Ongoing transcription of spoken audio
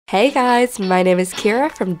Hey guys, my name is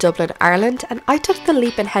Kiera from Dublin, Ireland, and I took the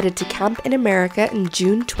leap and headed to Camp in America in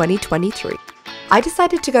June 2023. I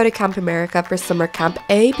decided to go to Camp America for summer camp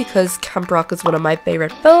A because Camp Rock is one of my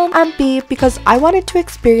favourite films, and B because I wanted to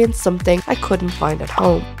experience something I couldn't find at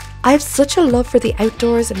home. I have such a love for the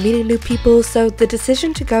outdoors and meeting new people, so the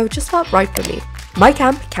decision to go just felt right for me. My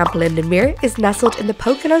camp, Camp Lindenmere, is nestled in the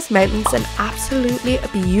Poconos Mountains, an absolutely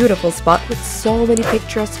beautiful spot with so many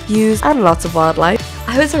picturesque views and lots of wildlife.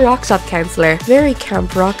 I was a rockstar counsellor, very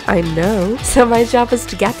Camp Rock I know, so my job was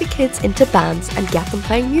to get the kids into bands and get them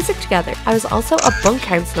playing music together. I was also a bunk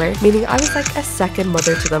counsellor, meaning I was like a second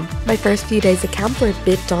mother to them. My first few days at camp were a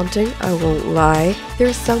bit daunting, I won't lie. There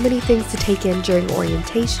were so many things to take in during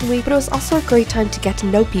orientation week, but it was also a great time to get to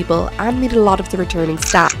know people and meet a lot of the returning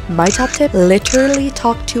staff. My top tip, literally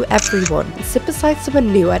talk to everyone and sit beside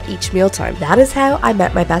someone new at each mealtime. That is how I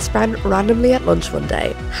met my best friend randomly at lunch one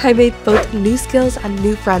day. I made both new skills and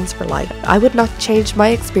new friends for life. I would not change my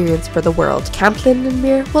experience for the world. Camp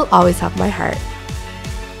Lindenmere will always have my heart.